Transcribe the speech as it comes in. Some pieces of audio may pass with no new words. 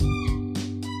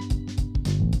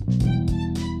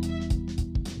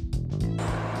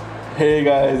Hey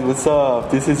guys, what's up?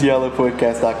 This is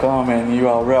yellowpodcast.com and you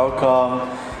are welcome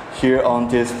here on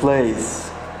this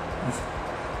place.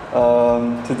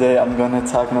 Today I'm gonna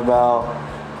talking about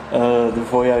the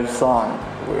Voyage song.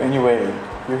 Anyway,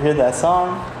 you hear that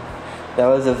song? That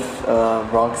was a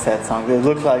rock set song. It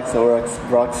looked like the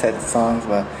rock set songs,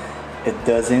 but it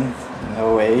doesn't.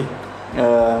 No way.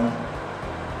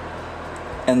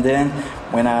 And then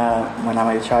when I'm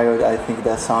a child, I think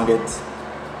that song it's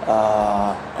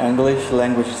English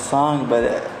language song, but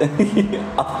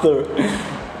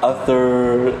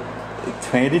after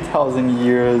 20,000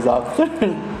 years after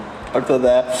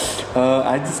that,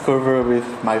 I discovered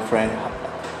with my friend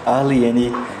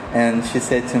Alieni, and she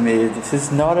said to me, "This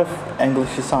is not an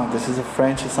English song. This is a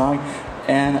French song,"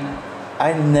 and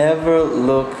I never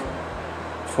look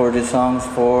for the songs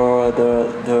for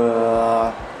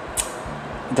the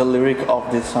lyric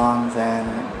of the songs, and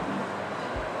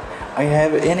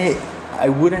I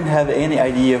wouldn't have any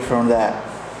idea from that.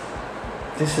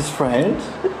 This is French.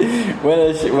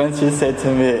 when she said to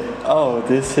me, "Oh,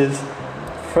 this is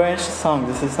French song.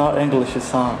 This is not English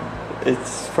song.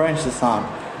 It's French song,"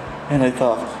 and I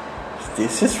thought,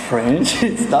 "This is French.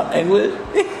 It's not English."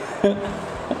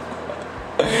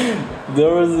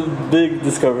 There was a big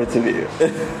discovery to me.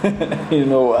 You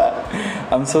know what?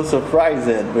 I'm so surprised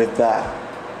with that.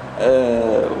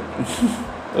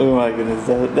 Oh my goodness,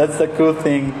 that's the cool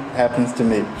thing happens to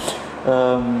me.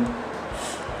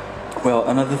 Well,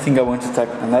 another thing I want to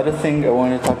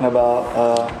talk about.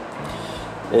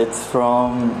 It's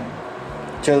from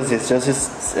Joseph.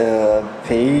 Joseph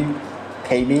pay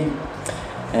me,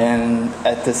 and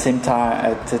at the same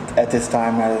time, at this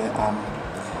time,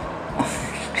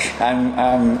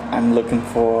 I'm looking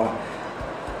for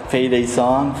payday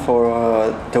song for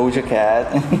Doja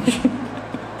Cat.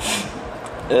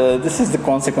 This is the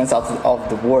consequence of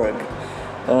the work,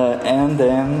 and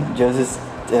then just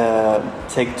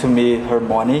take to me her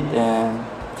money, and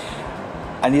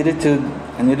I needed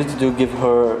to give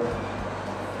her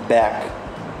back.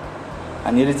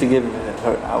 I needed to give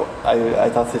her. I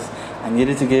thought this. I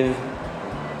needed to give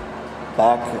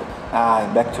back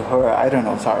to her. I don't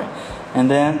know. Sorry. And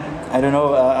then I don't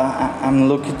know. I'm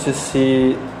looking to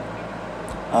see.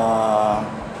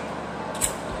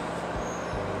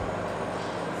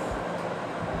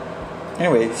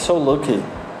 Anyway, so lucky.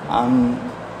 I'm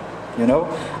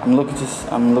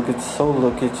so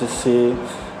lucky to see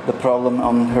the problem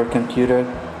on her computer,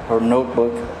 her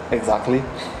notebook exactly.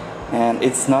 And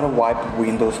it's not a wiped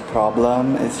Windows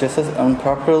problem. It's just as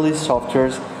improperly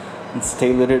softwares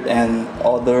installed and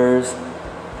others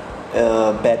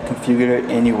bad configured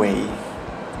anyway.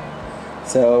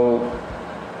 So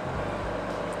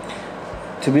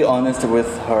to be honest with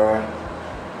her,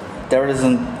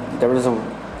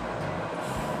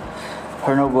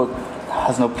 her notebook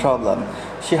has no problem.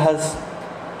 She has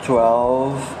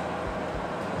 12.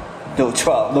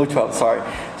 Sorry,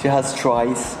 she has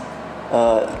twice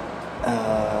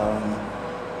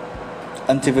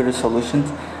antivirus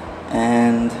solutions,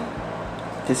 and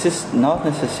this is not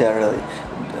necessarily.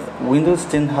 Windows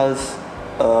 10 has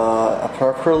a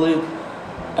properly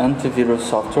antivirus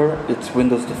software. It's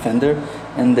Windows Defender,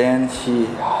 and then she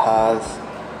has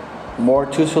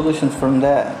two solutions from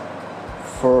that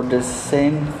for the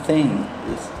same thing.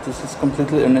 This is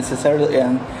completely unnecessary,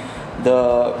 and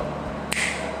the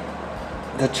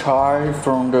charge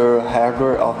from the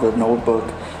hardware of the notebook,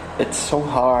 it's so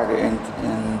hard and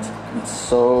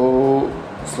so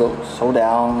slow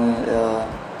down.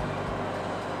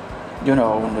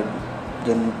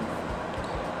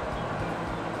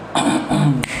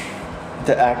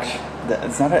 The act.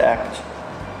 It's not an act,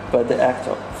 but the act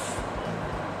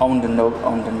on the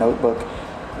notebook.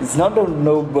 It's not a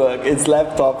notebook, it's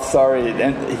laptop, sorry.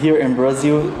 And here in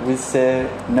Brazil we say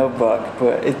notebook,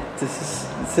 but this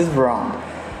is wrong.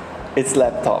 It's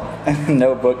laptop.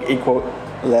 Notebook equal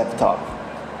laptop.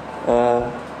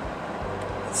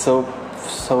 So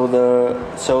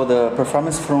the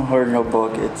performance from her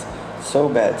notebook, it's so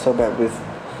bad with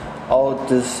all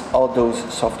those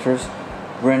softwares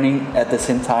running at the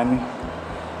same time.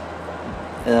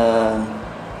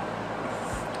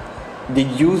 The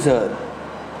user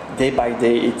day by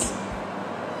day, it's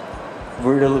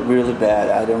really bad.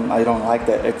 I don't like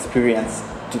that experience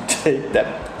to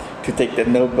take the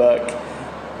notebook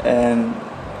and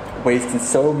wasting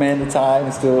so many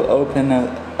times to open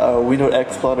a Windows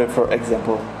Explorer, for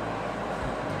example.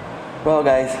 Well,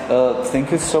 guys,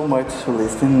 thank you so much for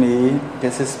listening to me.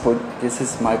 This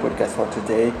is my podcast for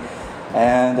today,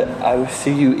 and I will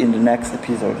see you in the next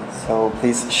episode. So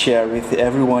please share with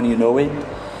everyone you know it.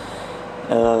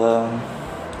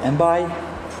 And bye.